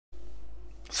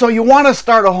So you want to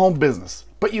start a home business,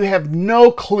 but you have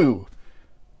no clue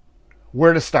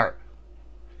where to start.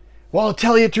 Well, to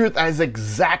tell you the truth, that is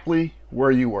exactly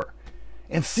where you were.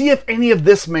 And see if any of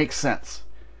this makes sense.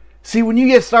 See, when you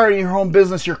get started in your home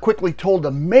business, you're quickly told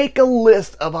to make a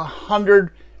list of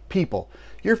 100 people,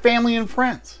 your family and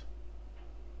friends.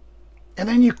 And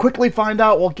then you quickly find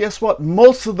out, well, guess what?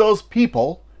 Most of those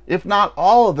people, if not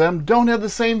all of them, don't have the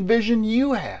same vision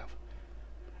you have.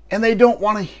 And they don't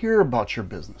want to hear about your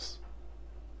business.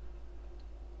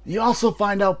 You also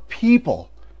find out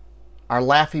people are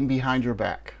laughing behind your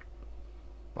back.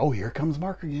 Oh, here comes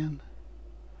Mark again.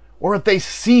 Or if they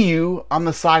see you on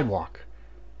the sidewalk,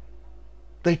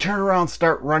 they turn around and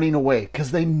start running away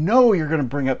because they know you're going to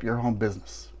bring up your home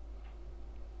business.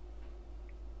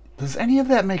 Does any of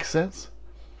that make sense?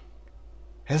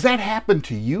 Has that happened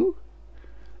to you?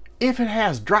 If it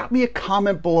has, drop me a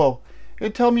comment below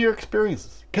and tell me your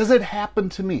experiences, because it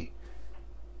happened to me.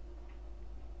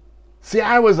 See,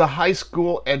 I was a high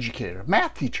school educator,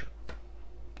 math teacher,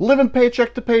 living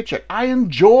paycheck to paycheck. I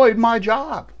enjoyed my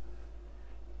job.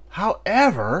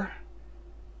 However,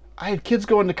 I had kids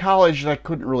going to college and I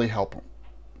couldn't really help them.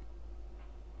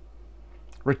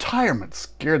 Retirement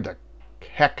scared the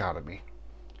heck out of me.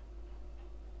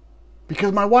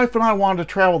 Because my wife and I wanted to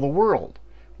travel the world.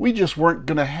 We just weren't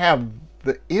going to have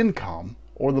the income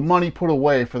or the money put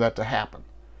away for that to happen.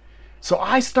 So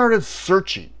I started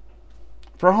searching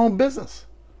for a home business.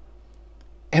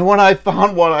 And when I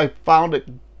found one, I found it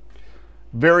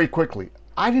very quickly.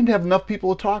 I didn't have enough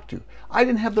people to talk to. I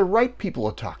didn't have the right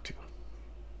people to talk to.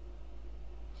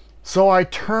 So I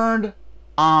turned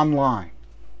online.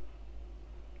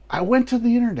 I went to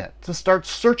the internet to start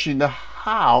searching to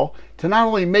how to not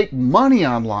only make money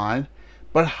online,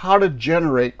 but how to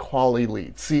generate quality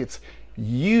leads. See,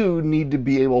 you need to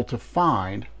be able to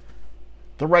find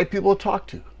the right people to talk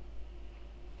to.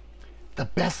 The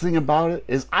best thing about it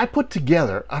is I put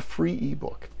together a free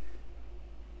ebook.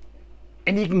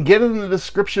 And you can get it in the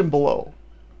description below.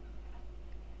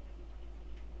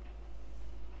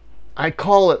 I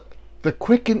call it the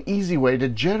quick and easy way to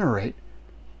generate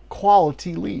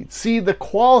quality leads. See, the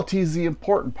quality is the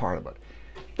important part of it.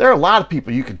 There are a lot of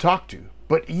people you can talk to,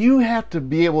 but you have to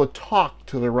be able to talk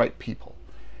to the right people.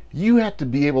 You have to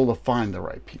be able to find the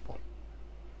right people.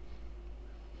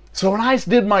 So when I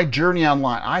did my journey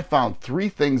online, I found 3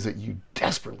 things that you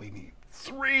desperately need.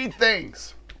 3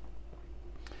 things.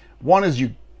 One is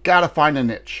you got to find a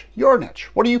niche. Your niche.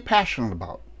 What are you passionate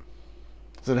about?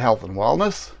 Is it health and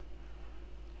wellness?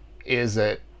 Is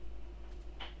it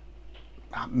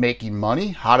making money?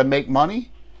 How to make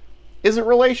money? Is it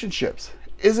relationships?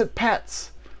 Is it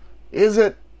pets? Is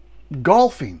it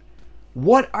golfing?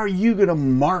 What are you going to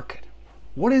market?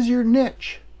 What is your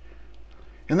niche?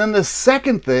 And then the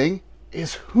second thing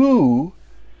is, who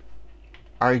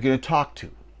are you going to talk to?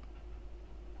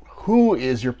 Who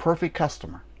is your perfect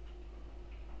customer?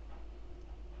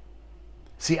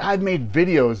 See, I've made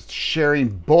videos sharing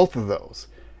both of those.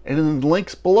 And in the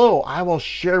links below, I will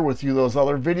share with you those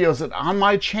other videos. And on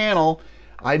my channel,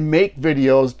 I make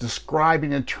videos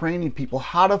describing and training people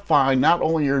how to find not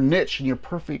only your niche and your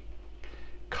perfect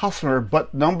customer,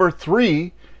 but number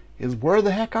 3 is, where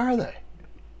the heck are they?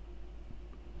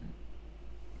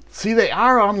 See, they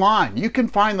are online. You can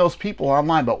find those people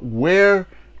online, but where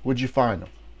would you find them?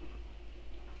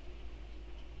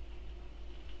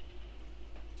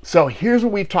 So here's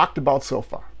what we've talked about so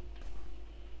far.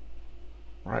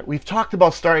 All right, we've talked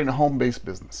about starting a home-based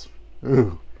business.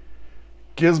 Ooh,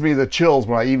 gives me the chills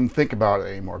when I even think about it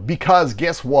anymore. Because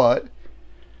guess what?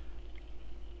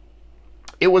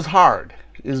 It was hard.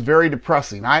 It was very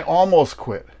depressing. I almost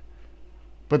quit.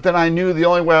 But then I knew the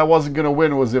only way I wasn't going to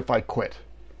win was if I quit.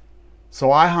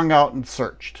 So I hung out and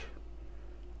searched.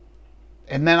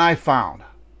 And then I found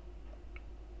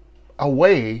a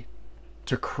way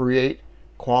to create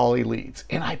quality leads.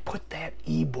 And I put that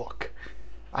ebook.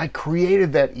 I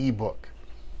created that ebook.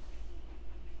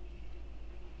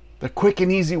 The quick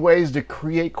and easy ways to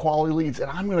create quality leads. And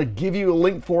I'm going to give you a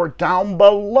link for it down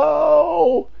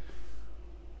below.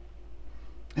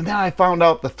 And then I found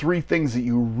out the 3 things that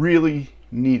you really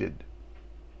needed,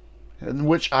 in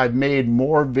which I've made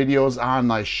more videos on,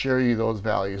 and I share you those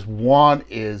values. One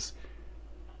is,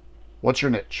 what's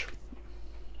your niche?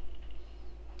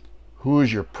 Who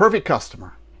is your perfect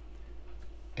customer?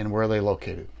 And where are they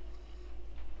located?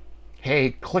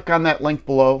 Hey, click on that link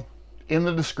below in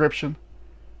the description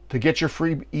to get your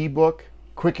free ebook,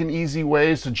 Quick and Easy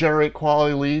Ways to Generate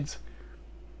Quality Leads.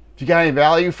 If you got any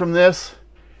value from this,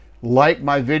 like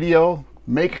my video,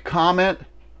 make a comment,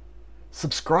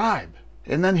 subscribe.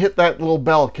 And then hit that little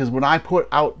bell, because when I put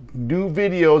out new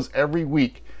videos every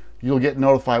week, you'll get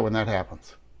notified when that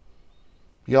happens.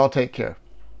 Y'all take care.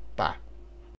 Bye.